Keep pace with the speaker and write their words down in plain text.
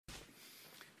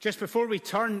Just before we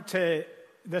turn to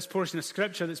this portion of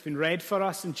Scripture that's been read for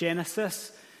us in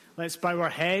Genesis, let's bow our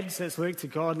heads, let's look to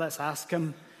God, let's ask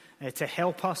Him to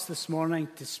help us this morning,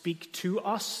 to speak to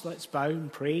us. Let's bow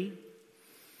and pray.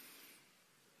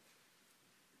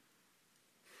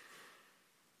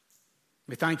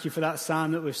 We thank you for that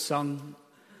psalm that we've sung.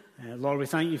 Lord, we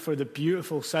thank you for the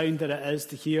beautiful sound that it is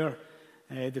to hear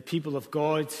the people of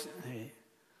God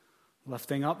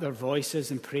lifting up their voices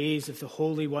in praise of the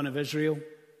Holy One of Israel.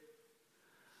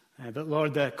 But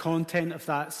Lord, the content of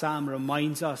that psalm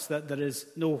reminds us that there is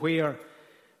nowhere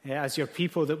as your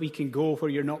people that we can go where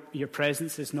your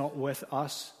presence is not with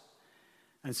us.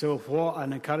 And so what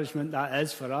an encouragement that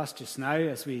is for us just now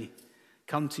as we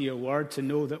come to your word, to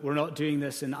know that we're not doing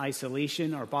this in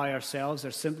isolation or by ourselves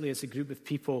or simply as a group of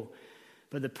people,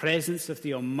 but the presence of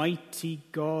the Almighty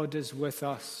God is with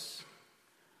us.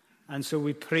 And so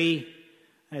we pray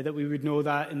that we would know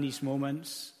that in these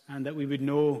moments and that we would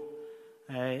know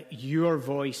your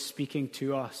voice speaking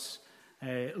to us.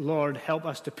 Lord, help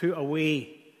us to put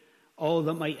away all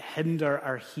that might hinder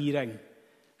our hearing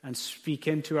and speak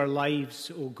into our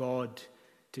lives, O God,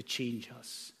 to change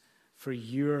us for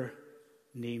your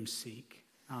name's sake.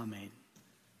 Amen.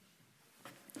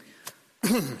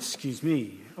 Excuse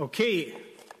me. Okay.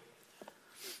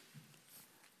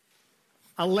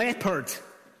 A leopard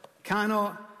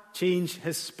cannot change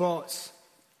his spots.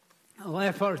 A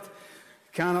leopard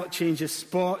cannot change his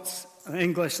spots. The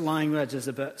English language is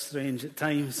a bit strange at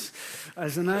times,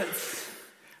 isn't it?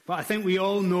 But I think we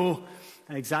all know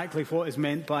exactly what is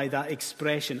meant by that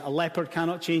expression. A leopard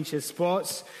cannot change his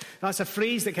spots. That's a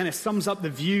phrase that kind of sums up the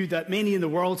view that many in the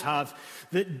world have,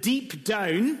 that deep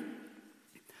down,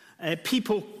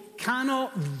 people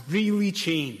cannot really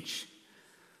change.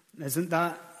 Isn't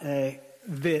that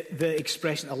the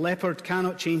expression? A leopard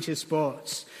cannot change his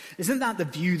spots. Isn't that the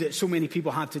view that so many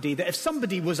people have today? That if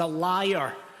somebody was a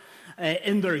liar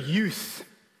in their youth,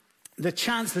 the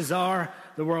chances are,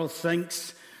 the world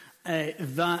thinks,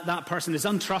 that person is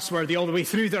untrustworthy all the way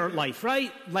through their life,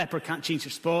 right? Leopard can't change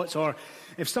their spots. Or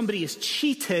if somebody is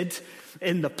cheated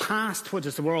in the past, what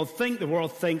does the world think? The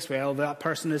world thinks, well, that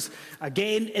person is,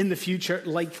 again, in the future,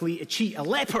 likely to cheat. A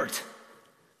leopard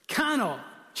cannot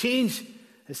change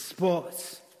his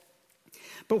spots.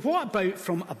 But what about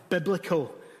from a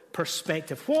biblical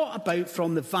perspective? What about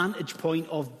from the vantage point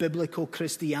of biblical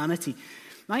Christianity?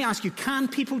 I ask you, can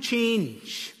people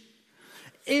change?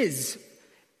 Is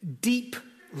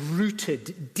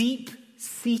deep-rooted,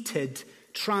 deep-seated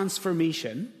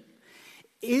transformation,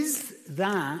 is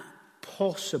that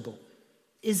possible?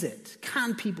 Is it?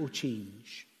 Can people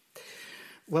change?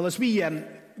 Well, as we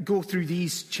go through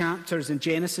these chapters in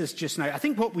Genesis just now, I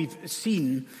think what we've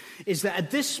seen is that at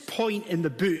this point in the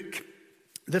book,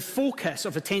 the focus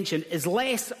of attention is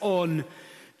less on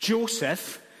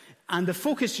Joseph, and the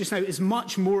focus just now is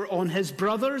much more on his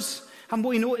brothers. Haven't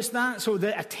we noticed that? So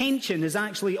the attention is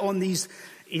actually on these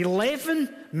 11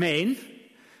 men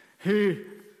who,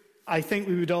 I think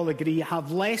we would all agree,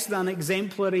 have less than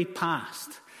exemplary past.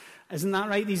 Isn't that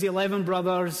right? These 11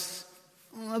 brothers,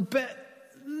 a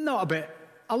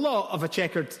lot of a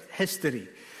checkered history.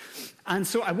 And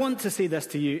so I want to say this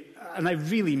to you, and I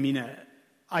really mean it.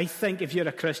 I think if you're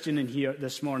a Christian in here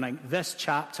this morning, this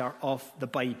chapter of the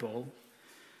Bible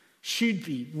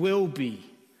will be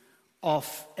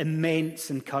of immense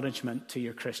encouragement to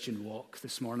your Christian walk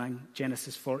this morning.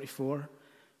 Genesis 44.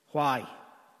 Why?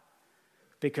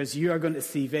 Because you are going to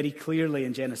see very clearly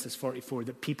in Genesis 44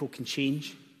 that people can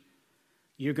change.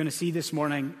 You're going to see this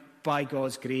morning, by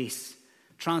God's grace,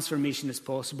 transformation is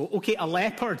possible. Okay, a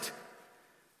leopard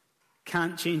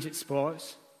can't change its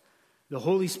spots. The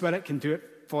Holy Spirit can do it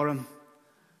for him.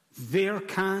 There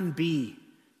can be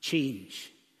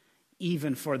change,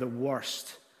 even for the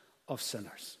worst of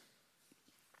sinners.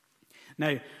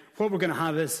 Now, what we're going to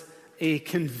have is a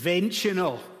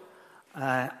conventional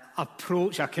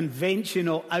approach, a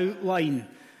conventional outline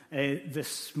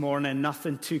this morning,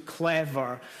 nothing too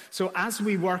clever. So as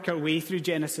we work our way through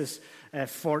Genesis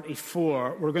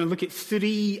 44, we're going to look at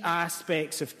three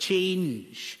aspects of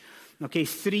change. Okay,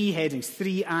 three headings,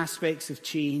 three aspects of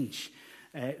change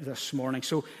this morning.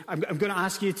 So I'm going to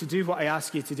ask you to do what I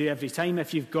ask you to do every time.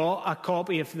 If you've got a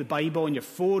copy of the Bible on your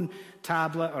phone,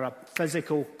 tablet, or a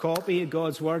physical copy of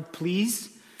God's Word, please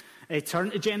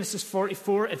turn to Genesis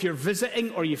 44. If you're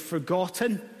visiting or you've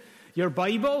forgotten your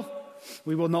Bible,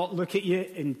 we will not look at you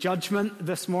in judgment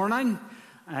this morning,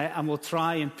 and we'll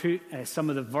try and put some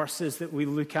of the verses that we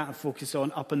look at and focus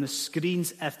on up on the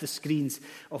screens, if the screens,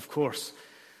 of course,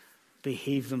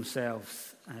 behave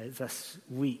themselves this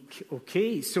week.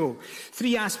 Okay, so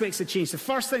 3 aspects of change. The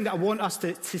first thing that I want us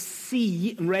to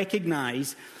see and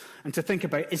recognize and to think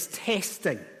about is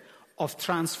testing of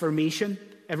transformation.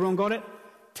 Everyone got it?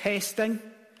 Testing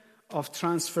of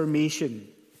transformation.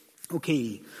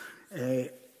 Okay,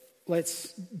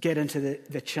 let's get into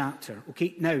the chapter.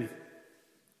 Okay, now,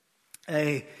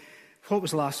 what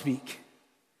was last week?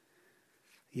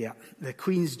 Yeah, the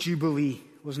Queen's Jubilee,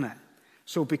 wasn't it?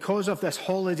 So because of this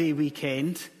holiday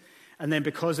weekend, and then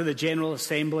because of the General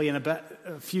Assembly and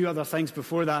a few other things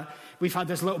before that, we've had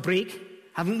this little break,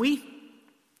 haven't we?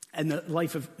 In the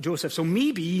life of Joseph. So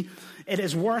maybe it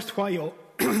is worthwhile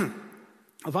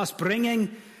of us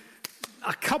bringing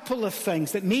a couple of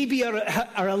things that maybe are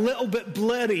a little bit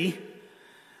blurry,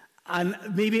 and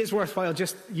maybe it's worthwhile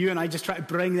just you and I just try to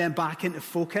bring them back into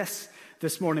focus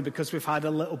this morning because we've had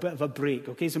a little bit of a break.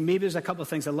 Okay, so maybe there's a couple of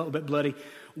things a little bit blurry.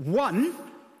 One,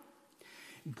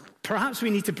 perhaps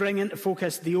we need to bring into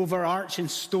focus the overarching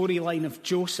storyline of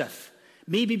Joseph.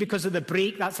 Maybe because of the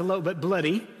break, that's a little bit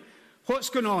blurry. What's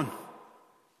going on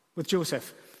with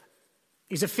Joseph?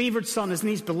 He's a favoured son, isn't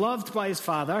he? He's beloved by his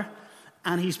father,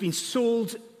 and he's been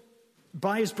sold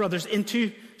by his brothers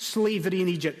into slavery in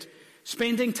Egypt.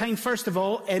 Spending time, first of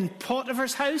all, in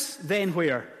Potiphar's house, then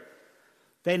where?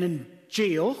 Then in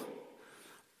jail.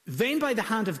 Then by the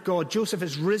hand of God, Joseph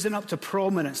has risen up to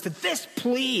prominence, to this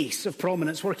place of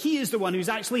prominence where he is the one who's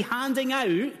actually handing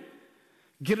out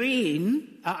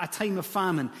grain at a time of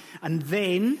famine. And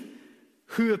then,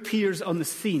 who appears on the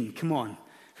scene? Come on.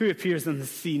 Who appears on the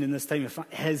scene in this time of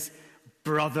famine? His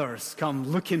brothers come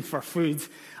looking for food,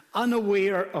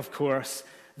 unaware, of course,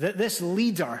 that this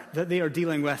leader that they are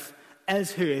dealing with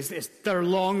is who? Is their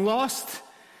long-lost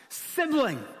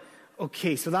sibling.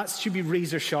 Okay, so that should be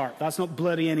razor sharp. That's not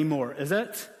blurry anymore, is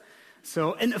it?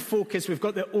 So into focus, we've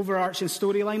got the overarching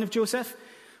storyline of Joseph.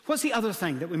 What's the other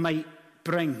thing that we might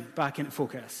bring back into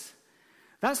focus?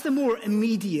 That's the more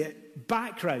immediate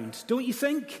background, don't you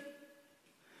think?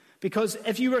 Because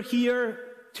if you were here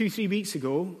 2-3 weeks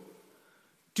ago,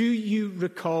 do you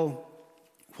recall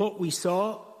what we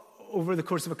saw over the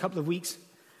course of a couple of weeks?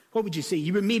 What would you say?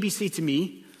 You would maybe say to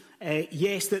me,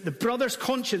 yes, that the brothers'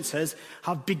 consciences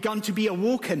have begun to be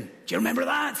awoken. Do you remember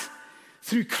that?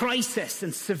 Through crisis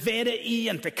and severity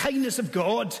and the kindness of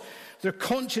God, their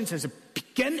consciences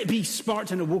begin to be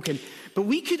sparked and awoken. But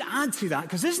we could add to that,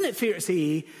 because isn't it fair to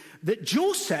say that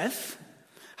Joseph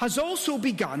has also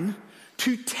begun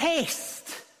to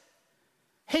test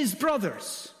his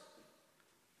brothers?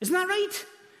 Isn't that right?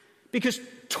 Because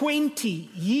 20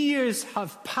 years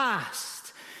have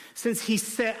passed since he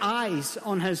set eyes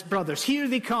on his brothers. Here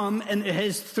they come into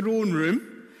his throne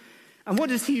room. And what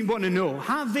does he want to know?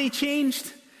 Have they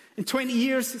changed in 20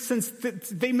 years since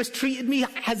they mistreated me?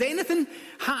 Has anything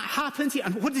happened to you?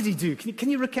 And what did he do?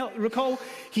 Can you recall?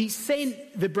 He sent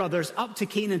the brothers up to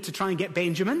Canaan to try and get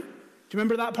Benjamin. Do you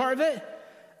remember that part of it?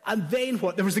 And then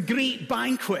what? There was a great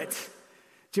banquet.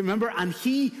 Do you remember? And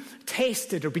he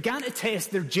tested, or began to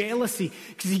test, their jealousy,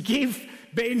 because he gave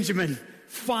Benjamin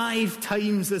 5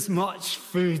 times as much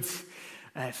food,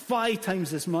 5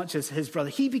 times as much as his brother.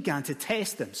 He began to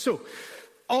test them. So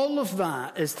all of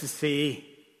that is to say,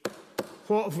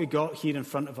 what have we got here in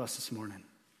front of us this morning?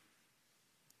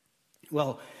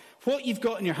 Well, what you've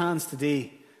got in your hands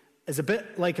today is a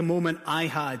bit like a moment I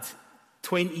had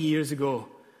 20 years ago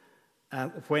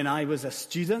when I was a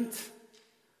student.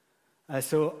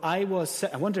 So I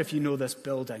wonder if you know this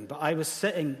building, but I was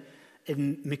sitting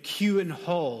in McEwen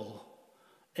Hall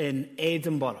in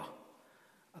Edinburgh,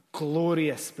 a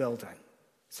glorious building.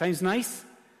 Sounds nice?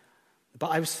 But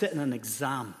I was sitting in an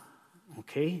exam,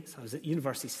 okay? So I was at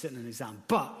university sitting in an exam.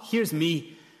 But here's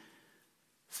me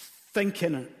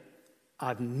thinking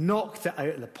I've knocked it out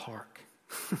of the park.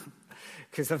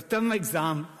 Because I've done my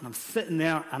exam, and I'm sitting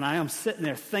there, and I am sitting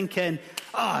there thinking,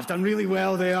 I've done really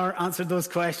well there, answered those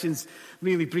questions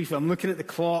really briefly. I'm looking at the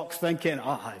clock, thinking,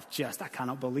 I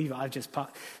cannot believe it. I've just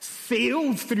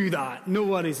sailed through that. No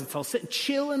worries at all. Sitting,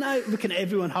 chilling out, looking at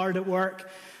everyone hard at work,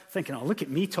 thinking, look at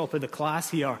me, top of the class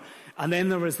here. And then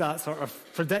there was that sort of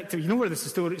predictive, you know where this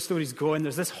story's going.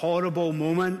 There's this horrible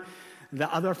moment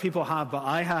that other people have, but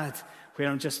I had, where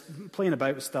I'm just playing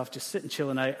about with stuff, just sitting,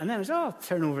 chilling out. And then I was, I'll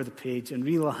turn over the page and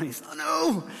realise,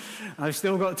 no, I've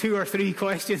still got 2 or 3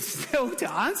 questions still to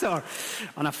answer.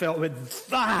 And I felt with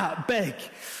that big,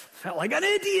 felt like an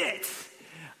idiot.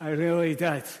 I really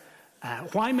did.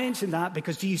 Why mention that?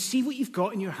 Because do you see what you've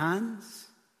got in your hands?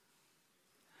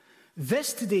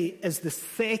 This today is the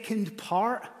second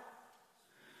part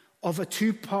of a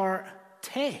 2-part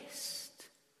test.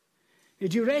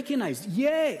 Did you recognise?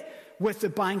 Yeah, with the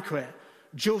banquet,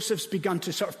 Joseph's begun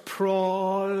to sort of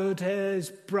prod his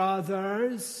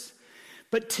brothers.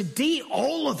 But today,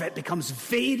 all of it becomes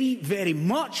very, very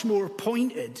much more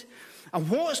pointed. And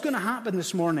what's going to happen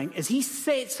this morning is he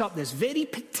sets up this very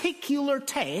particular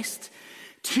test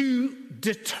to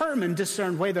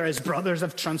discern whether his brothers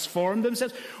have transformed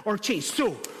themselves or changed.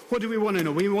 So, what do we want to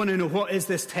know? We want to know, what is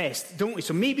this test, don't we?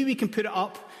 So maybe we can put it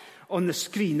up on the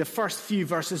screen, the first few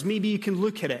verses. Maybe you can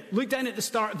look at it. Look down at the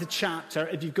start of the chapter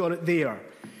if you've got it there.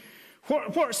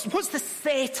 What's the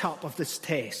setup of this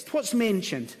test? What's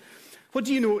mentioned? What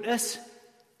do you notice?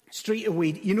 Straight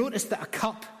away, you notice that a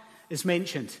cup is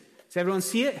mentioned. Does everyone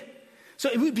see it? So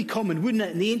it would be common, wouldn't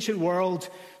it, in the ancient world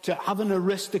to have an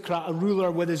aristocrat, a ruler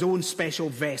with his own special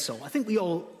vessel. I think we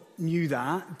all knew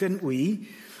that, didn't we?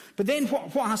 But then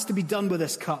what has to be done with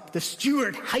this cup? The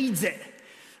steward hides it,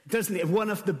 doesn't he, in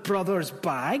one of the brothers'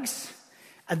 bags.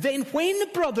 And then when the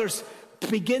brothers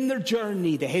begin their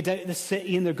journey, they head out of the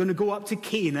city and they're going to go up to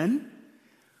Canaan,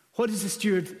 what does the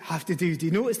steward have to do? Do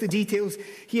you notice the details?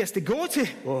 He has to go to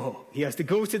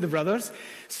the brothers,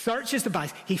 searches the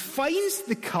bags, he finds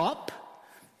the cup,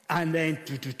 and then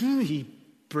he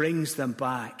brings them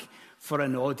back for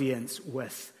an audience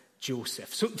with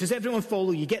Joseph. So does everyone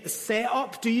follow? You get the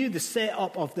setup, do you? The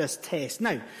setup of this test.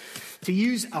 Now, to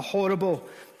use a horrible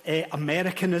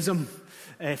Americanism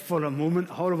for a moment,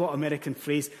 a horrible American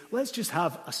phrase, let's just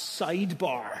have a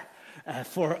sidebar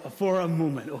for a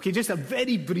moment. Okay, just a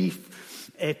very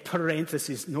brief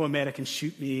parenthesis. No Americans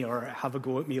shoot me or have a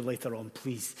go at me later on,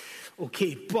 please.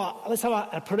 Okay, but let's have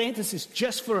a parenthesis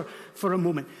just for a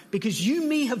moment, because you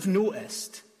may have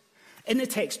noticed in the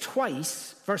text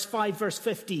twice, verse 5, verse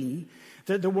 15,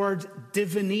 that the word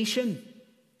divination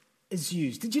is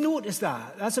used. Did you notice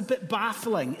that? That's a bit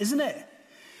baffling, isn't it?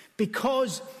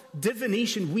 Because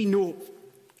divination, we know,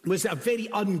 was a very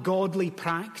ungodly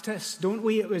practice, don't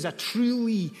we? It was a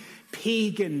truly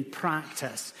pagan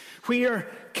practice where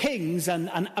kings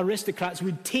and aristocrats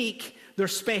would take their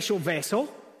special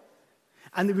vessel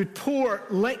and they would pour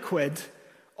liquid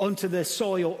onto the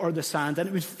soil or the sand, and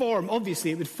it would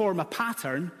form a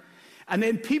pattern, and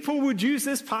then people would use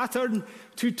this pattern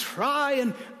to try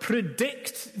and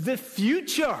predict the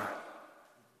future.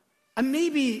 And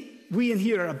maybe we in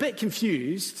here are a bit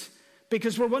confused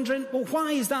because we're wondering, well,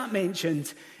 why is that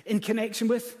mentioned in connection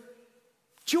with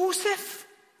Joseph?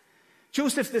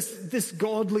 Joseph, this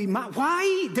godly man.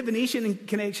 Why divination in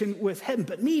connection with him?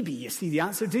 But maybe you see the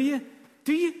answer, do you?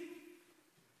 Do you?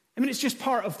 I mean, it's just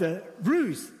part of the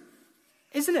ruse,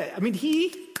 isn't it? I mean,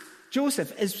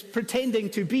 Joseph, is pretending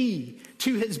to be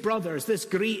to his brothers this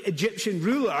great Egyptian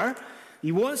ruler.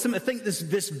 He wants them to think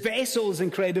this vessel is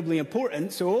incredibly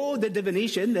important. So, the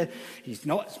divination,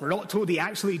 we're not told he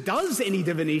actually does any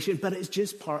divination, but it's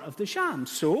just part of the sham.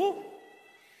 So,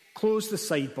 close the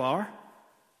sidebar,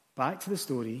 back to the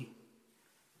story,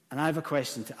 and I have a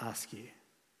question to ask you.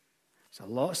 There's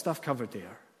a lot of stuff covered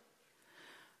there.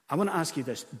 I want to ask you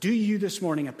this. Do you this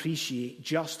morning appreciate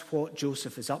just what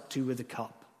Joseph is up to with the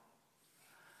cup?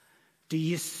 Do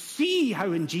you see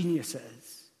how ingenious it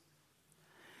is?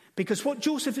 Because what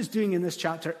Joseph is doing in this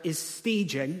chapter is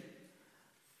staging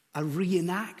a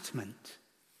reenactment.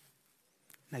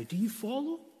 Now, do you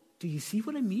follow? Do you see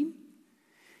what I mean?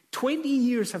 20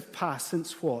 years have passed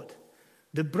since what?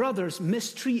 The brothers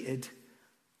mistreated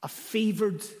a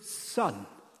favored son,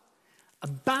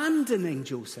 abandoning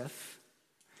Joseph,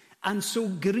 and so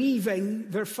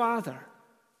grieving their father.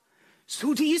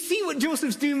 So do you see what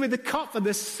Joseph's doing with the cup and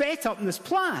this setup and this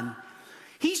plan?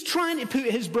 He's trying to put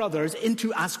his brothers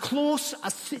into as close a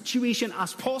situation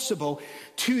as possible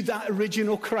to that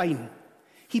original crime.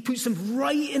 He puts them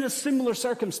right in a similar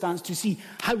circumstance to see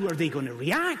how are they going to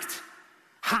react.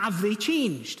 Have they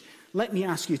changed? Let me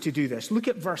ask you to do this. Look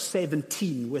at verse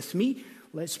 17 with me.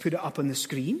 Let's put it up on the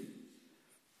screen.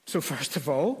 So first of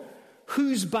all,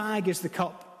 whose bag is the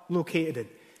cup located in?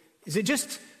 Is it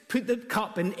just put the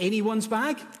cup in anyone's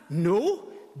bag? No.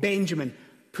 Benjamin,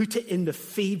 put it in the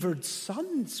favored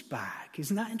son's bag.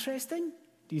 Isn't that interesting?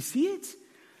 Do you see it?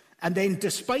 And then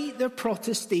despite their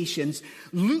protestations,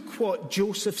 look what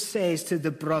Joseph says to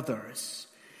the brothers.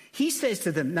 He says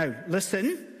to them, now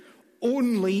listen,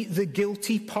 only the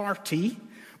guilty party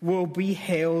will be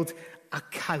held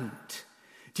account.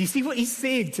 Do you see what he's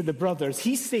saying to the brothers?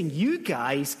 He's saying, you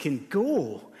guys can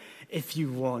go if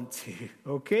you want to,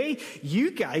 okay?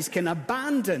 You guys can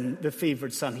abandon the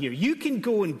favored son here. You can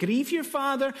go and grieve your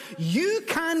father. You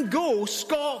can go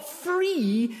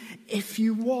scot-free if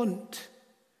you want.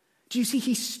 Do you see?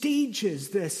 He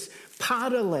stages this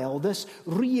parallel, this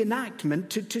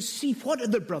reenactment to see what are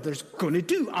the brothers going to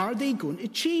do. Are they going to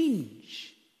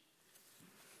change?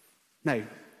 Now,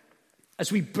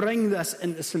 as we bring this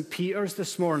into St. Peter's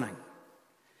this morning,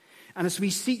 and as we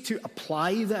seek to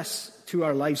apply this to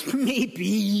our lives,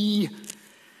 maybe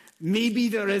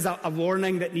there is a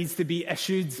warning that needs to be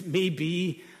issued.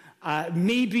 Maybe I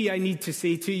need to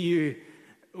say to you,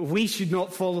 we should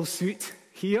not follow suit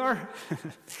here.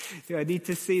 Do I need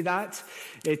to say that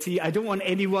to you? I don't want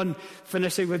anyone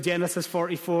finishing with Genesis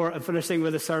 44 and finishing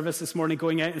with the service this morning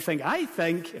going out and think, I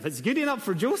think if it's good enough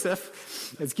for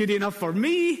Joseph, it's good enough for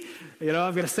me. You know,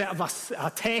 I'm going to set up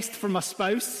a test for my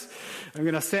spouse. I'm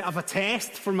going to set up a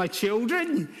test for my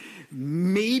children.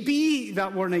 Maybe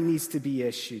that warning needs to be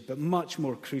issued, but much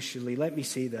more crucially, let me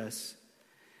say this.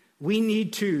 We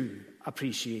need to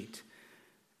appreciate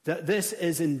that this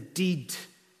is indeed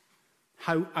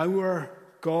how our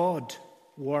God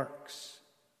works.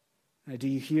 Now, do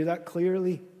you hear that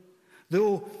clearly?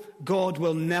 Though God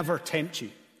will never tempt you,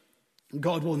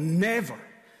 God will never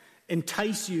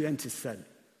entice you into sin.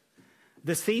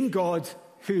 The same God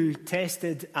who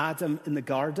tested Adam in the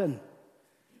garden,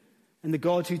 and the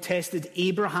God who tested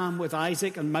Abraham with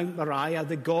Isaac on Mount Moriah,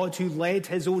 the God who led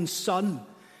his own son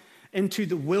into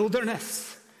the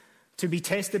wilderness to be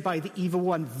tested by the evil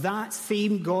one, that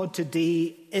same God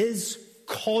today is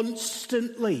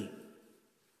constantly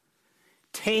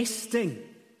testing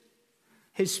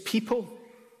his people.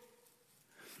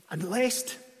 And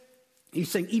lest you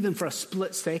think, even for a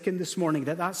split second this morning,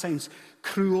 that sounds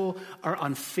cruel or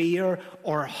unfair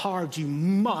or hard, you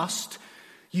must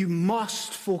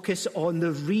focus on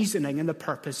the reasoning and the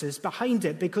purposes behind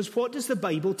it. Because what does the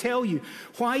Bible tell you?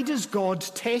 Why does God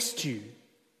test you?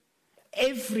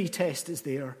 Every test is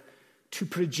there to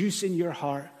produce in your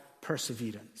heart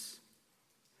perseverance.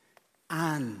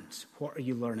 And what are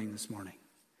you learning this morning?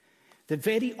 That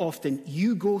very often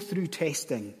you go through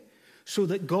testing so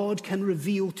that God can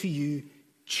reveal to you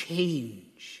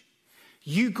change.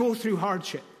 You go through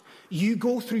hardship. You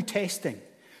go through testing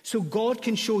so God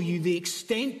can show you the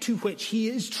extent to which he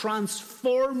is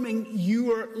transforming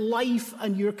your life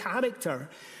and your character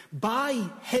by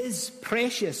his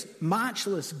precious,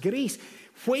 matchless grace.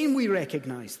 When we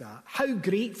recognize that, how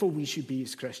grateful we should be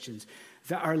as Christians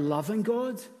that our loving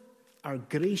God, our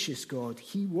gracious God,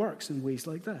 he works in ways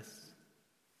like this.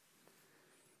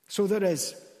 So there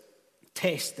is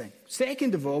testing.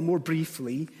 Second of all, more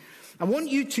briefly, I want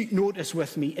you to notice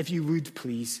with me, if you would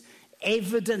please,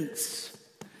 evidence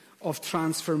of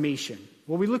transformation.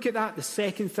 Well, we look at that, the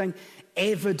second thing,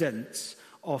 evidence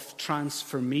of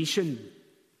transformation.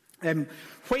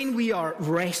 When we are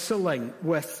wrestling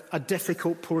with a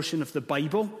difficult portion of the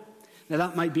Bible, now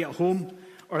that might be at home,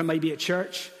 or it might be at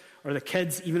church, or the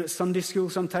kids, even at Sunday school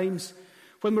sometimes.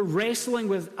 When we're wrestling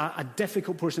with a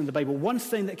difficult portion of the Bible, one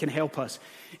thing that can help us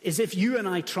is if you and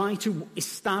I try to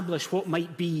establish what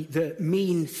might be the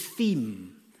main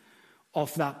theme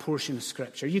of that portion of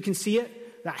Scripture. You can see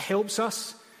it. That helps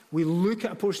us. We look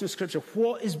at a portion of Scripture.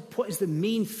 What is the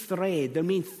main thread, the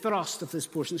main thrust of this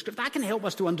portion of Scripture? That can help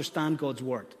us to understand God's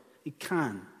Word. It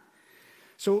can.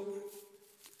 So,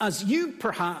 as you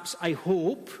perhaps, I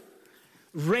hope,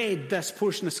 read this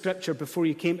portion of Scripture before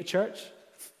you came to church,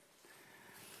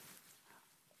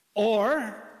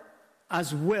 or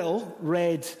as Will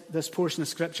read this portion of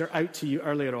Scripture out to you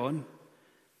earlier on,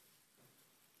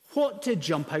 what did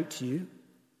jump out to you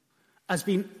as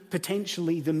being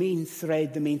potentially the main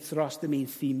thread, the main thrust, the main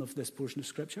theme of this portion of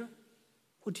Scripture?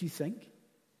 What do you think?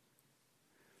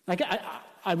 Like,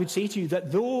 I would say to you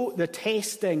that though the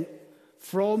testing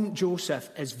from Joseph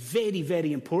is very,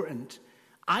 very important,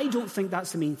 I don't think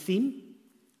that's the main theme.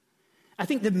 I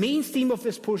think the main theme of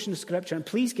this portion of Scripture, and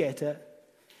please get it,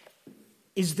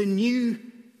 is the new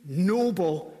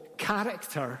noble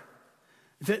character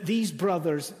that these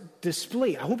brothers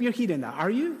display. I hope you're hearing that, are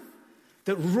you?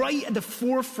 That right at the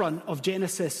forefront of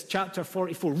Genesis chapter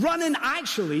 44, running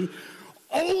actually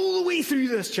all the way through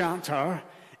this chapter,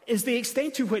 is the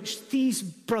extent to which these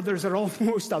brothers are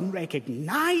almost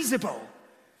unrecognizable.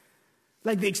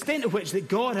 Like the extent to which that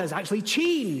God has actually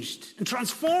changed and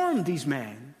transformed these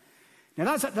men.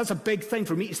 Now that's a big thing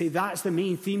for me to say that's the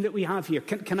main theme that we have here.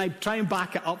 Can I try and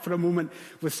back it up for a moment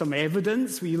with some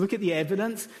evidence? Will you look at the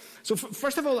evidence? So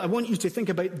first of all, I want you to think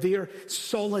about their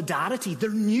solidarity.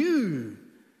 Their new,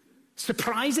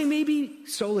 surprising maybe,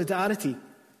 solidarity.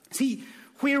 See,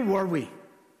 where were we?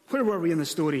 Where were we in the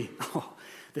story? Oh,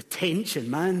 the tension,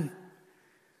 man.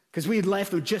 Because we had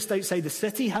left them just outside the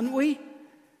city, hadn't we?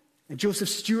 And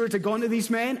Joseph's steward had gone to these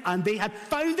men, and they had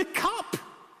found the cup.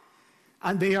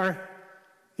 And they are,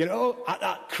 at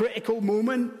that critical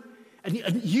moment.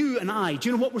 And you and I, do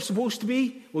you know what we're supposed to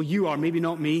be? Well, you are, maybe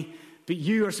not me, but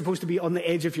you are supposed to be on the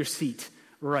edge of your seat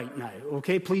right now,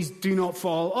 okay? Please do not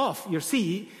fall off your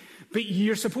seat, But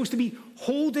you're supposed to be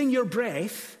holding your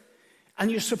breath, and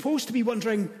you're supposed to be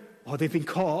wondering, oh, they've been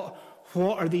caught.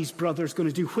 What are these brothers going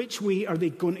to do? Which way are they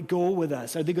going to go with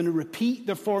us? Are they going to repeat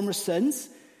their former sins?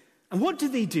 And what do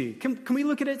they do? Can we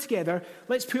look at it together?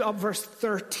 Let's put up verse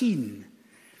 13.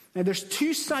 Now, there's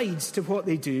two sides to what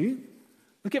they do.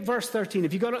 Look at verse 13.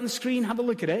 If you got it on the screen, have a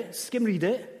look at it. Skim read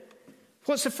it.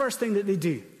 What's the first thing that they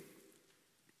do?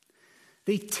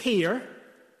 They tear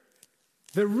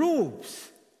their robes.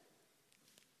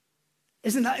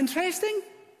 Isn't that interesting?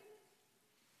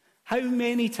 How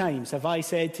many times have I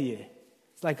said to you,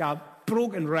 it's like a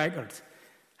broken record,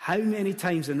 how many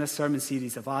times in this sermon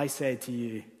series have I said to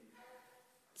you,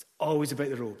 it's always about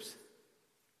the robes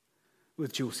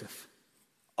with Joseph.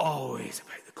 Always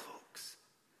about the cloaks.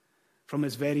 From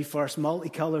his very first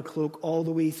multicolored cloak all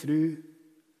the way through.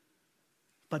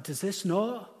 But does this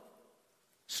not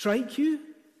strike you?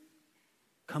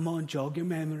 Come on, jog your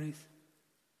memories.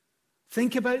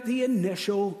 Think about the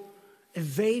initial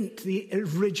event, the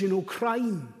original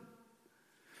crime.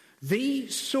 They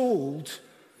sold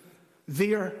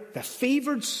the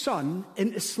favored son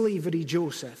into slavery,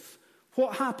 Joseph.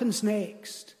 What happens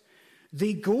next?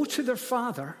 They go to their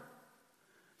father,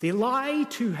 they lie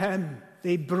to him,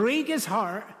 they break his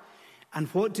heart, and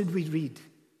what did we read?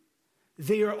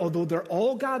 Although they're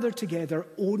all gathered together,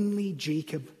 only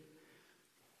Jacob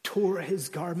tore his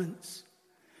garments.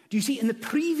 Do you see, in the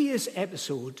previous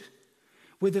episode,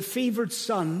 with the favored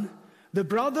son, the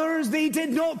brothers, they did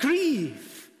not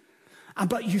grieve.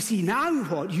 But you see now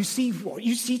what? You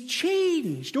see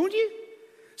change, don't you?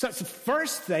 So that's the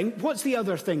first thing. What's the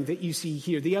other thing that you see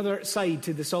here? The other side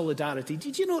to the solidarity.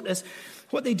 Did you notice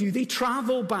what they do? They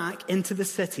travel back into the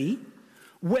city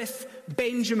with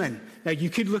Benjamin. Now,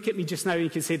 you could look at me just now and you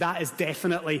could say that is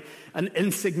definitely an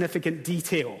insignificant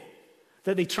detail,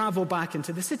 that they travel back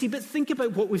into the city. But think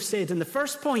about what we've said in the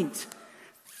first point.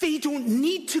 They don't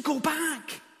need to go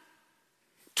back.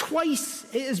 Twice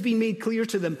it has been made clear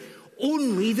to them,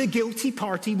 only the guilty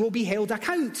party will be held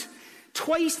account.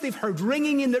 Twice they've heard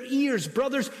ringing in their ears,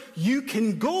 brothers, you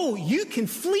can go, you can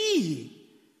flee.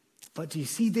 But do you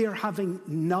see, they're having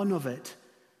none of it.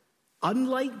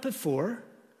 Unlike before,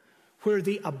 where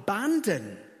they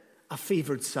abandon a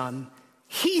favored son,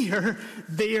 here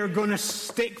they are going to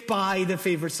stick by the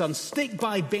favored son, stick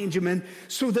by Benjamin,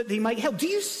 so that they might help. Do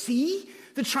you see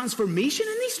the transformation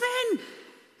in these men?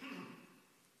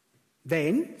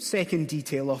 Then, second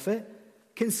detail of it,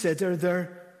 consider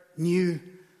their new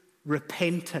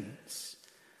repentance.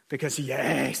 Because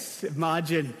yes,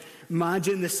 imagine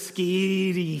the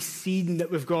scary scene that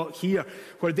we've got here,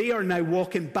 where they are now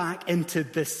walking back into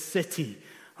the city.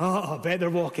 Oh, I bet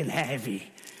they're walking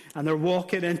heavy. And they're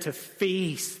walking in to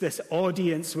face this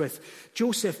audience with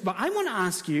Joseph. But I want to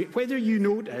ask you whether you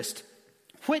noticed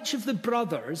which of the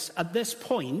brothers at this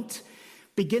point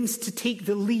begins to take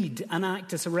the lead and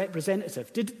act as a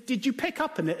representative. Did you pick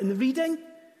up on it in the reading?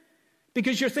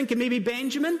 Because you're thinking maybe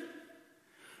Benjamin?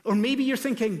 Or maybe you're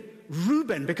thinking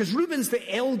Reuben, because Reuben's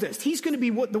the eldest. He's going to be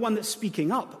the one that's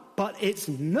speaking up. But it's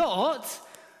not.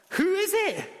 Who is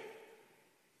it?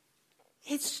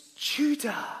 It's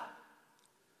Judah.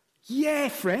 Yeah,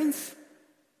 friends.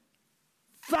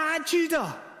 That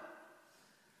Judah.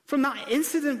 From that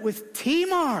incident with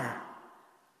Tamar.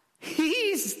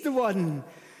 He's the one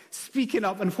speaking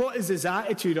up. And what is his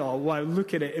attitude? Oh, wow,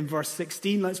 look at it in verse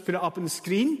 16. Let's put it up on the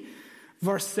screen.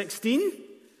 Verse 16.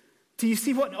 Do you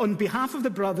see what, on behalf of the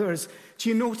brothers, do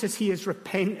you notice he is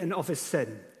repentant of his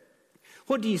sin?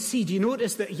 What do you see? Do you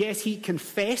notice that, yes, he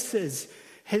confesses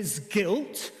his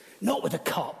guilt, not with a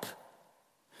cup.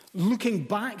 Looking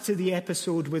back to the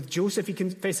episode with Joseph, he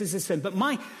confesses his sin. But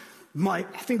I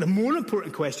think the more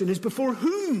important question is, before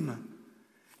whom?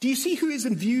 Do you see who is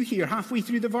in view here halfway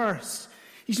through the verse?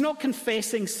 He's not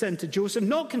confessing sin to Joseph,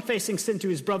 not confessing sin to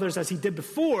his brothers as he did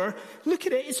before. Look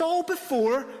at it, it's all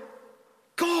before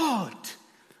God.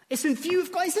 It's in view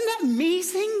of God. Isn't that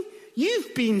amazing?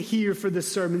 You've been here for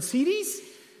this sermon series.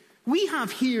 We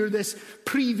have here this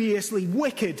previously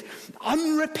wicked,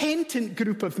 unrepentant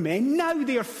group of men. Now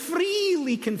they are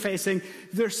freely confessing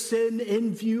their sin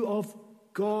in view of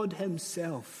God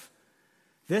himself.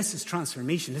 This is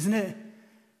transformation, isn't it?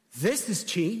 This is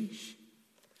change.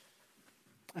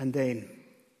 And then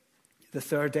the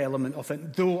third element of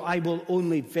it, though I will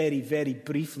only very, very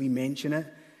briefly mention it,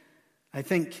 I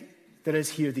think there is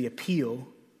here the appeal,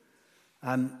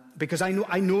 because I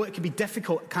know it can be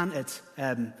difficult, can't it?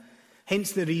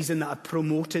 Hence the reason that I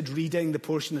promoted reading the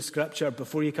portion of Scripture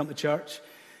before you come to church.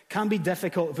 It can be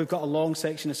difficult if we've got a long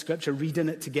section of Scripture, reading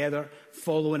it together,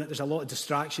 following it. There's a lot of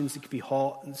distractions. It could be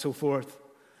hot and so forth.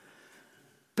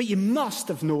 But you must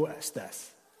have noticed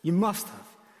this. You must have.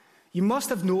 You must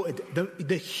have noted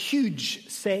the huge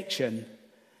section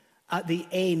at the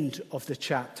end of the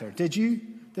chapter. Did you?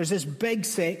 There's this big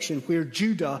section where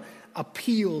Judah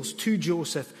appeals to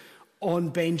Joseph on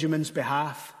Benjamin's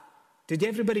behalf. Did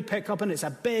everybody pick up on it? It's a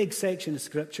big section of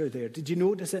scripture there. Did you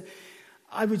notice it?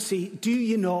 I would say, do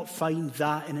you not find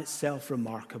that in itself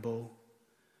remarkable?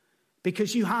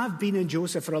 Because you have been in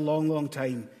Joseph for a long, long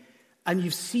time, and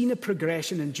you've seen a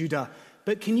progression in Judah.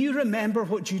 But can you remember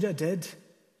what Judah did?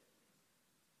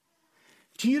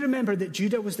 Do you remember that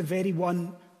Judah was the very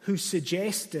one who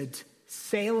suggested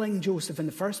selling Joseph in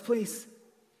the first place?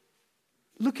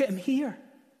 Look at him here.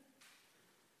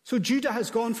 So Judah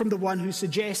has gone from the one who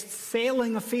suggests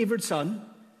selling a favored son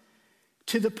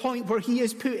to the point where he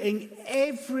is putting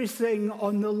everything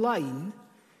on the line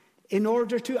in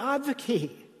order to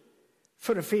advocate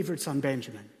for a favored son,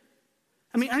 Benjamin.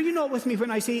 I mean, are you not with me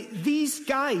when I say these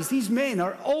guys, these men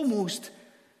are almost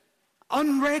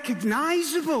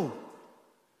unrecognizable?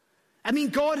 I mean,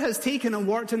 God has taken and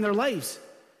worked in their lives.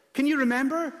 Can you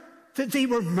remember that they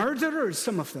were murderers,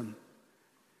 some of them?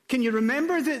 Can you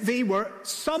remember that they were,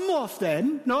 some of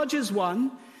them, not just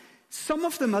one, some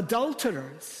of them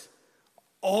adulterers?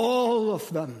 All of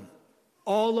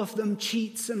them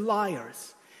cheats and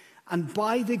liars. And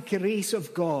by the grace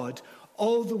of God,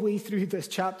 all the way through this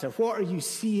chapter, what are you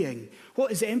seeing?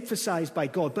 What is emphasized by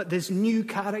God? But this new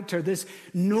character, this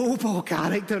noble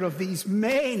character of these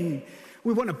men.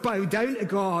 We want to bow down to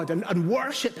God and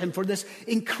worship him for this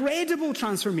incredible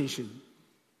transformation.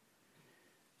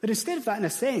 But instead of that, in a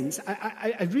sense,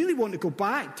 I really want to go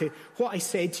back to what I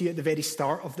said to you at the very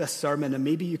start of this sermon, and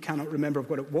maybe you cannot remember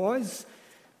what it was,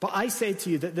 but I said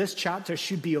to you that this chapter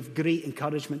should be of great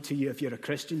encouragement to you if you're a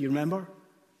Christian. You remember?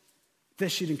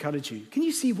 This should encourage you. Can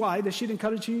you see why this should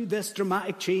encourage you, this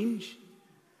dramatic change?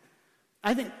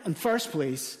 I think, in first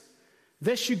place,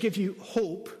 this should give you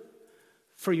hope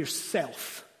for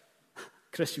yourself,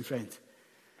 Christian friend.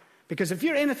 Because if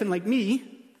you're anything like me,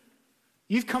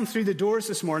 you've come through the doors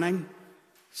this morning,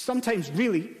 sometimes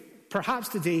really, perhaps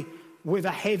today, with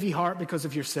a heavy heart because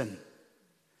of your sin.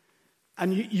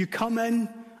 And you come in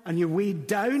and you're weighed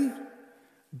down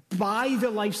by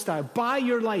the lifestyle, by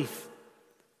your life.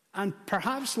 And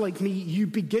perhaps like me, you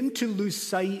begin to lose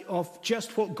sight of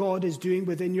just what God is doing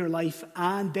within your life.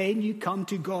 And then you come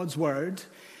to God's word.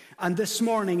 And this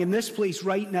morning, in this place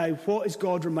right now, what is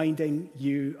God reminding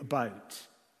you about?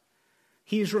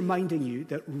 He is reminding you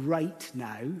that right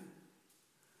now,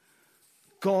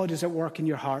 God is at work in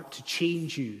your heart to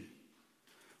change you.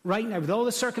 Right now, with all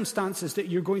the circumstances that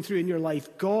you're going through in your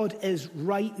life, God is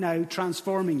right now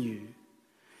transforming you.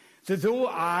 That though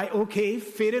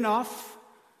fair enough,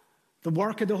 the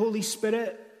work of the Holy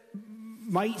Spirit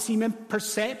might seem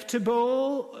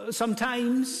imperceptible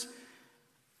sometimes,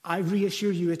 I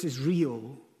reassure you it is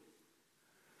real.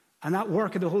 And that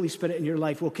work of the Holy Spirit in your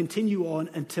life will continue on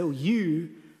until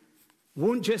you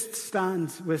won't just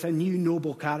stand with a new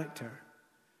noble character.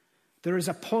 There is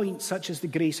a point, such as the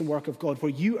grace and work of God,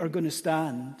 where you are going to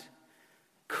stand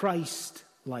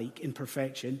Christ-like in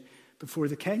perfection before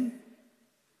the King.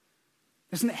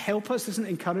 Doesn't it help us? Doesn't it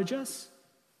encourage us?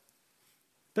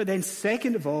 But then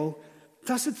second of all,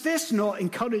 doesn't this not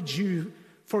encourage you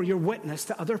for your witness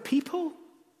to other people?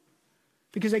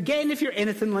 Because again, if you're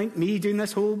anything like me, doing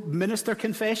this whole minister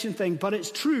confession thing, but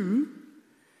it's true,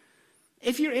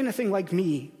 if you're anything like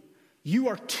me, you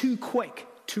are too quick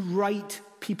to write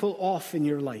people off in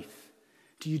your life.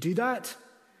 Do you do that?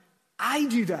 I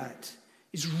do that.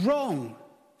 It's wrong.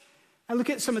 I look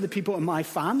at some of the people in my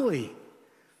family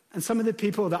and some of the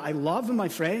people that I love and my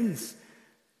friends,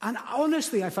 and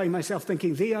honestly, I find myself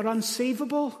thinking they are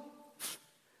unsavable.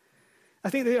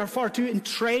 I think they are far too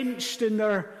entrenched in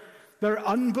their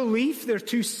unbelief. They're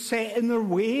too set in their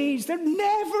ways. They're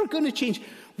never going to change.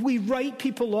 We write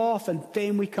people off, and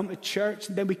then we come to church,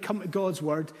 and then we come to God's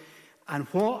word. And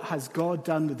what has God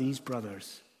done with these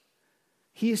brothers?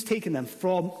 He has taken them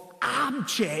from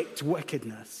abject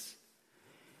wickedness,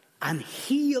 and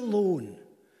he alone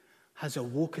has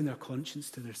awoken their conscience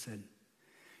to their sin.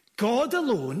 God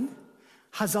alone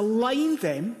has aligned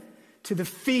them to the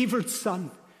favored son.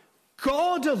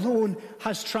 God alone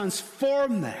has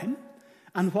transformed them.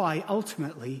 And why?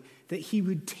 Ultimately, that he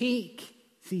would take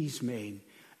these men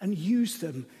and use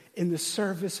them in the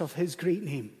service of his great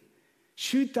name.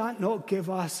 Should that not give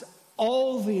us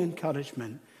all the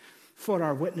encouragement for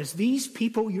our witness? These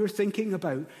people you're thinking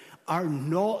about are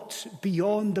not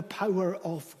beyond the power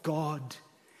of God,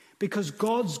 because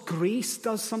God's grace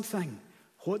does something.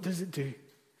 What does it do?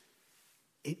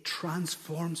 It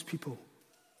transforms people.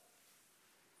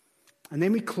 And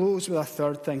then we close with a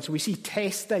third thing. So we see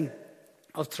testing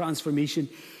of transformation.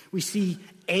 We see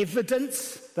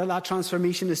evidence that that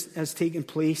transformation has taken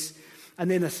place. And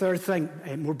then the third thing,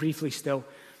 more briefly still,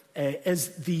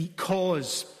 is the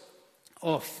cause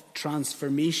of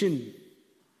transformation.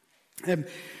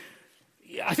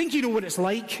 I think you know what it's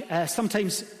like.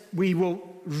 Sometimes we will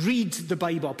read the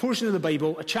Bible, a portion of the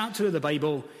Bible, a chapter of the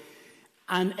Bible,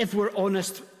 and if we're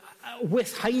honest,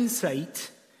 with hindsight,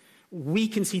 we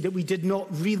can see that we did not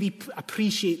really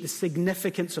appreciate the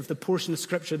significance of the portion of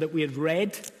Scripture that we had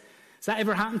read. Has that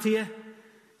ever happened to you?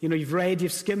 You know,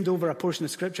 you've skimmed over a portion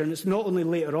of Scripture, and it's not only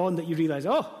later on that you realise,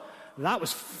 oh, that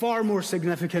was far more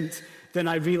significant than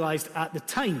I realised at the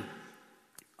time.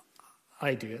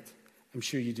 I do it. I'm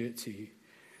sure you do it too.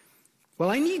 Well,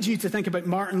 I need you to think about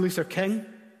Martin Luther King,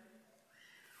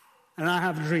 and I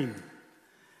have a dream.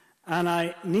 And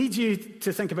I need you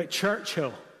to think about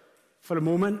Churchill for a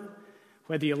moment,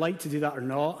 whether you like to do that or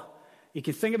not. You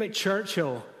can think about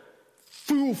Churchill,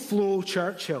 full flow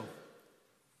Churchill.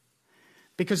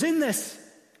 Because in this,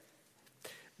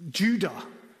 Judah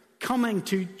coming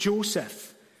to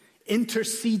Joseph,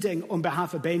 interceding on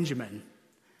behalf of Benjamin,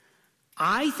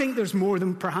 I think there's more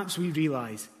than perhaps we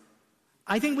realise.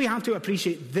 I think we have to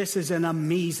appreciate this is an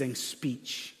amazing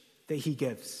speech that he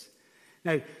gives.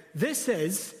 Now, this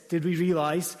is, did we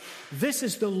realise, this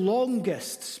is the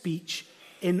longest speech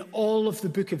in all of the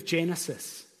book of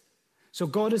Genesis. So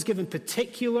God has given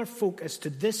particular focus to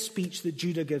this speech that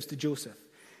Judah gives to Joseph.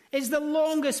 It's the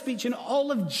longest speech in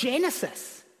all of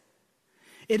Genesis.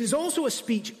 It is also a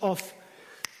speech of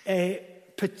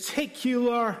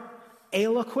particular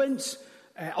eloquence,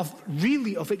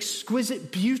 of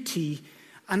exquisite beauty.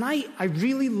 And I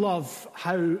really love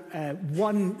how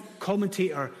one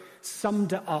commentator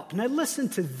summed it up. Now listen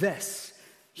to this.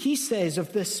 He says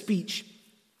of this speech,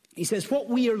 he says, what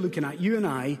we are looking at, you and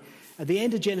I, at the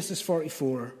end of Genesis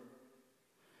 44,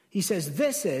 he says,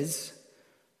 this is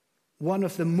one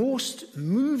of the most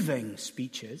moving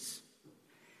speeches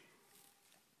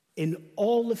in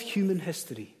all of human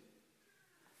history.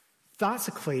 That's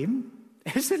a claim,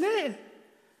 isn't it?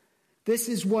 This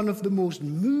is one of the most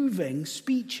moving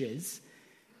speeches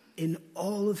in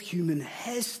all of human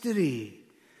history.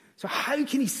 So how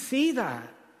can he say that?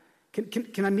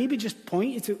 Can I maybe just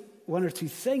point you to one or two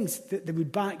things that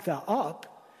would back that up?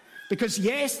 Because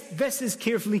yes, this is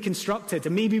carefully constructed.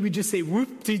 And maybe we just say,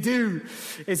 whoop-de-doo,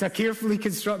 it's a carefully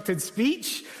constructed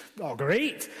speech. Oh,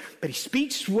 great. But he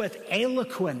speaks with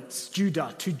eloquence,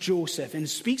 Judah, to Joseph, and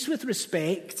speaks with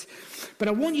respect. But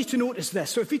I want you to notice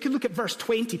this. So if you could look at verse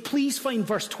 20, please find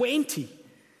verse 20.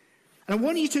 And I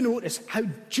want you to notice how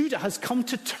Judah has come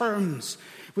to terms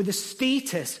with the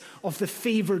status of the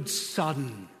favoured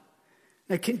son.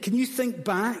 Now, can you think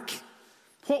back?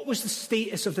 What was the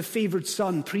status of the favoured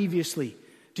son previously?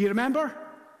 Do you remember?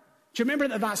 Do you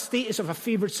remember that status of a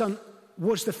favoured son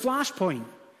was the flashpoint?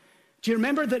 Do you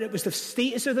remember that it was the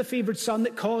status of the favoured son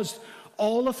that caused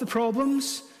all of the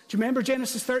problems? Do you remember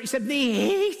Genesis 37? They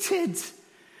hated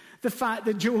the fact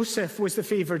that Joseph was the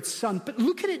favoured son. But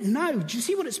look at it now. Do you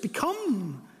see what it's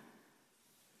become?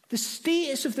 The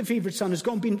status of the favoured son has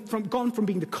gone from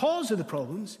being the cause of the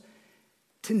problems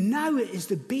to now it is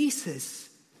the basis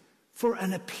for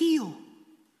an appeal.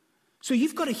 So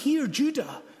you've got to hear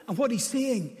Judah and what he's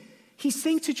saying. He's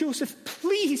saying to Joseph,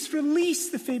 please release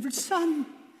the favoured son.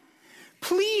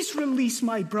 Please release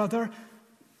my brother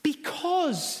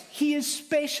because he is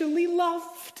specially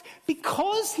loved,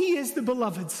 because he is the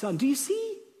beloved son. Do you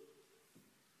see?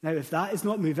 Now, if that is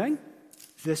not moving,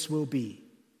 this will be.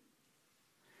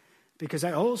 Because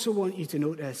I also want you to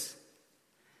notice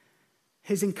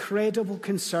his incredible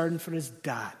concern for his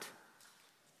dad.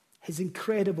 His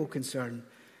incredible concern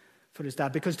for his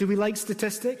dad. Because do we like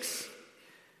statistics?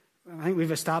 I think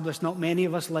we've established not many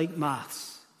of us like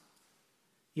maths.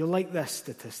 You'll like this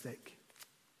statistic.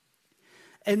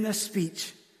 In this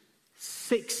speech,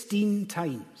 16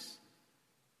 times,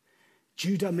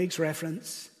 Judah makes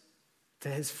reference to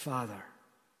his father.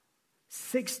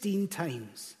 16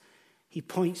 times he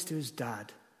points to his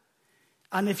dad.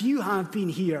 And if you have been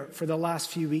here for the last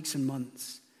few weeks and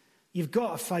months, you've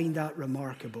got to find that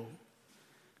remarkable.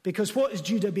 Because what has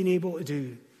Judah been able to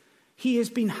do? He has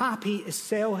been happy to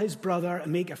sell his brother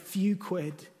and make a few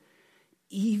quid,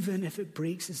 even if it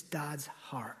breaks his dad's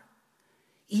heart,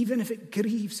 even if it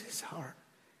grieves his heart.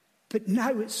 But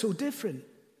now it's so different.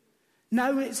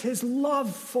 Now it's his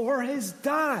love for his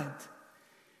dad.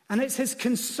 And it's his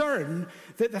concern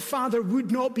that the father would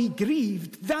not be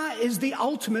grieved. That is the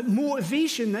ultimate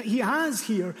motivation that he has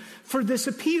here for this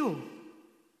appeal.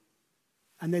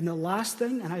 And then the last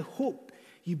thing, and I hope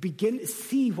you begin to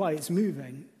see why it's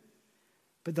moving,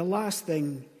 but the last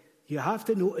thing you have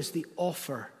to notice the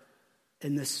offer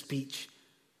in this speech.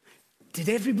 Did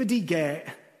everybody get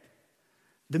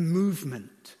the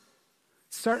movement?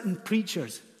 Certain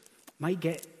preachers might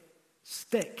get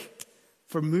stick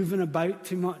for moving about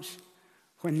too much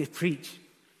when they preach.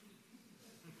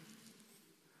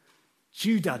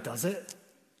 Judah does it.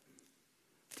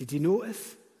 Did you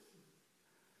notice?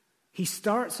 He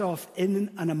starts off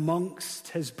in and amongst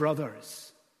his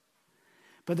brothers.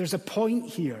 But there's a point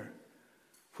here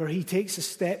where he takes a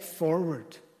step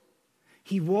forward.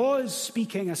 He was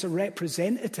speaking as a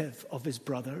representative of his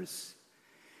brothers.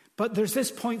 But there's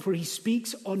this point where he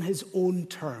speaks on his own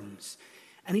terms.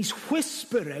 And he's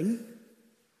whispering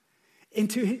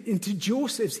into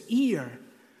Joseph's ear.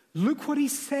 Look what he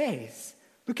says.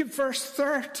 Look at verse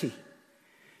 30.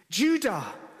 Judah,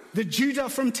 the Judah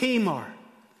from Tamar.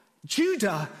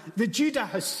 Judah, the Judah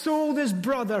has sold his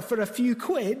brother for a few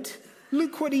quid.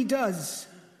 Look what he does.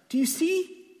 Do you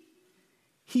see?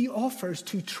 He offers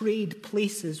to trade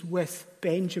places with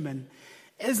Benjamin.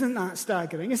 Isn't that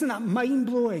staggering? Isn't that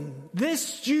mind-blowing?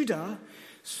 This Judah,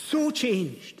 so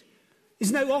changed,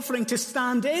 is now offering to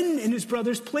stand in his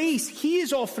brother's place. He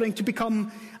is offering to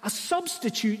become a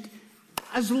substitute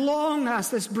as long as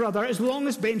this brother, as long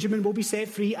as Benjamin will be set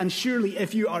free. And surely,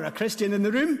 if you are a Christian in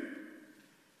the room,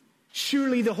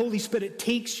 surely the Holy Spirit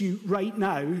takes you right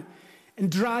now and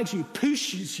drags you,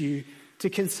 pushes you to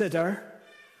consider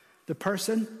the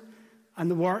person and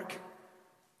the work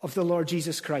of the Lord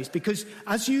Jesus Christ. Because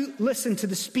as you listen to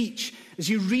the speech, as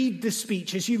you read the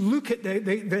speech, as you look at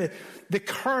the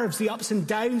curves, the ups and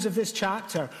downs of this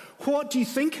chapter, what do you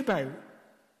think about?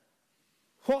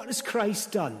 What has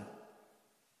Christ done?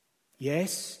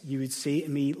 Yes, you would say to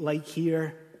me, like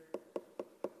here,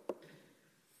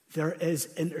 there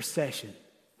is intercession,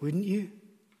 wouldn't you?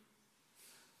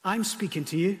 I'm speaking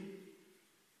to you.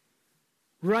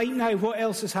 Right now, what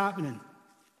else is happening?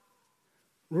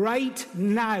 Right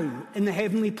now, in the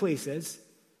heavenly places,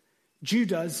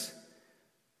 Judah's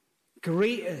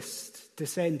greatest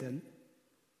descendant,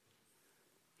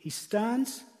 he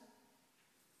stands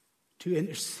to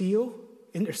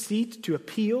intercede, to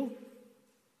appeal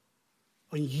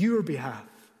on your behalf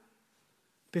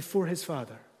before his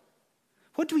Father.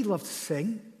 What do we love to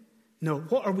sing? No,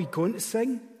 what are we going to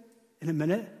sing in a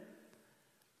minute?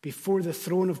 Before the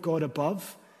throne of God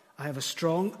above, I have a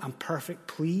strong and perfect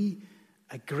plea,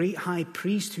 a great high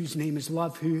priest whose name is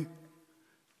love, who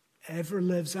ever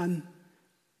lives and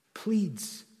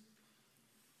pleads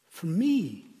for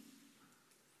me.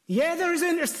 Yeah, there is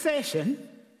intercession,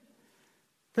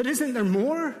 but isn't there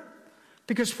more?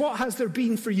 Because what has there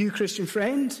been for you, Christian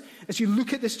friend? As you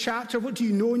look at this chapter, what do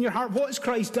you know in your heart? What has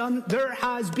Christ done? There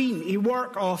has been a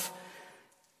work of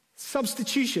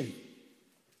substitution.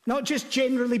 Not just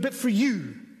generally, but for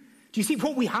you. Do you see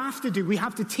what we have to do? We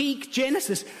have to take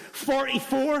Genesis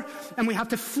 44 and we have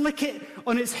to flick it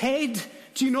on its head.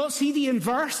 Do you not see the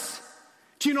inverse?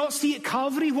 Do you not see at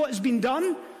Calvary what has been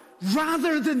done?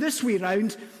 Rather than this way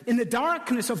round, in the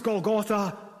darkness of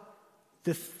Golgotha,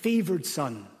 the favoured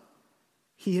son,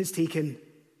 he has taken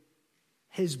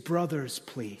his brother's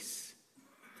place.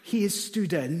 He has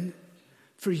stood in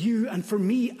for you and for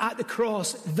me at the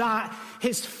cross, that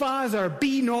his Father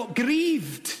be not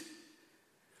grieved.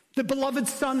 The beloved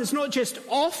Son is not just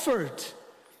offered,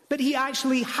 but he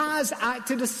actually has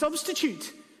acted as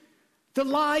substitute. The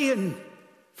Lion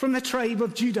from the tribe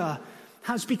of Judah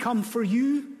has become for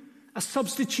you a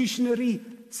substitutionary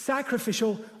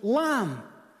sacrificial lamb.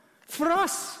 For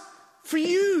us, for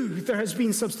you, there has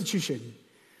been substitution.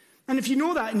 And if you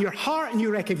know that in your heart and you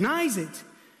recognize it,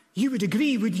 you would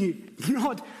agree, would you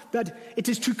not, that it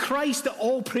is to Christ that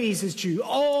all praise is due,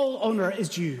 all honor is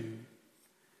due.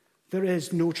 There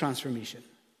is no transformation,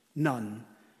 none,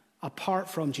 apart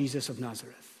from Jesus of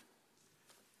Nazareth.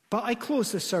 But I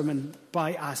close this sermon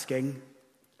by asking,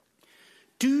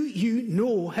 do you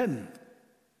know him?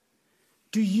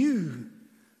 Do you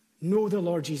know the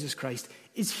Lord Jesus Christ?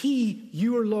 Is he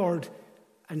your Lord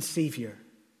and Savior?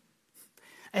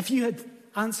 If you had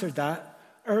answered that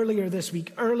earlier this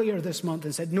week, earlier this month,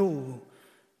 and said, no,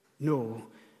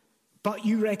 but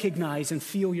you recognize and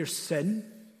feel your sin,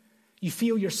 you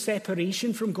feel your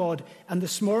separation from God, and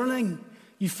this morning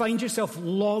you find yourself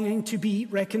longing to be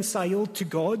reconciled to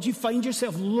God, you find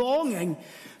yourself longing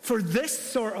for this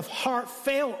sort of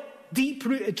heartfelt,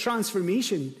 deep-rooted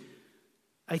transformation,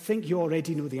 I think you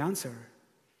already know the answer.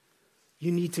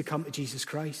 You need to come to Jesus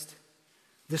Christ.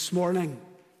 This morning,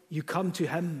 you come to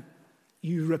him,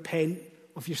 you repent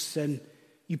of your sin,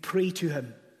 you pray to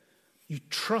him, you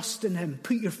trust in him,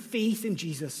 put your faith in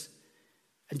Jesus,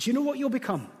 and do you know what you'll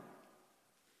become?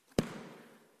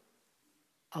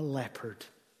 A leopard.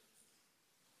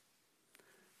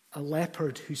 a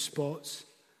leopard whose spots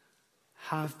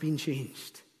have been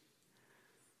changed.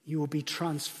 You will be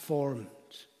transformed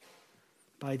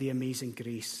by the amazing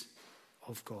grace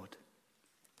of God.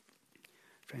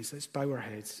 Friends, let's bow our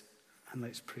heads and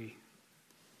let's pray.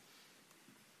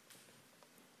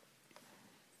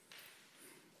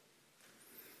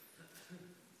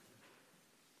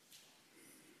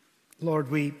 Lord,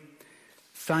 we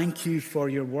thank you for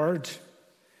your word.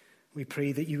 We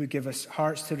pray that you would give us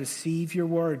hearts to receive your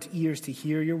word, ears to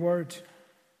hear your word.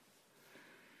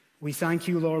 We thank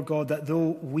you, Lord God, that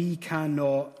though we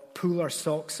cannot pull our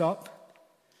socks up,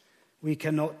 we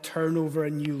cannot turn over a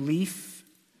new leaf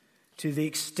to the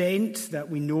extent that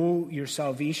we know your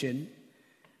salvation,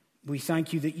 we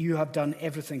thank you that you have done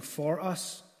everything for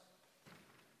us.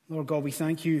 Lord God, we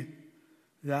thank you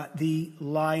that the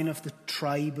Lion of the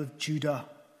tribe of Judah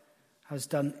has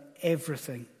done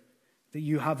everything, that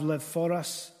you have lived for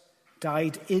us,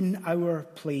 died in our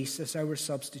place as our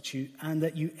substitute, and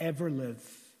that you ever live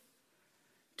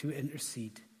to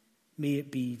intercede. May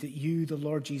it be that you, the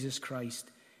Lord Jesus Christ,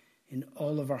 in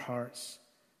all of our hearts,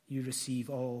 you receive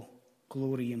all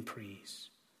glory and praise.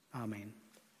 Amen.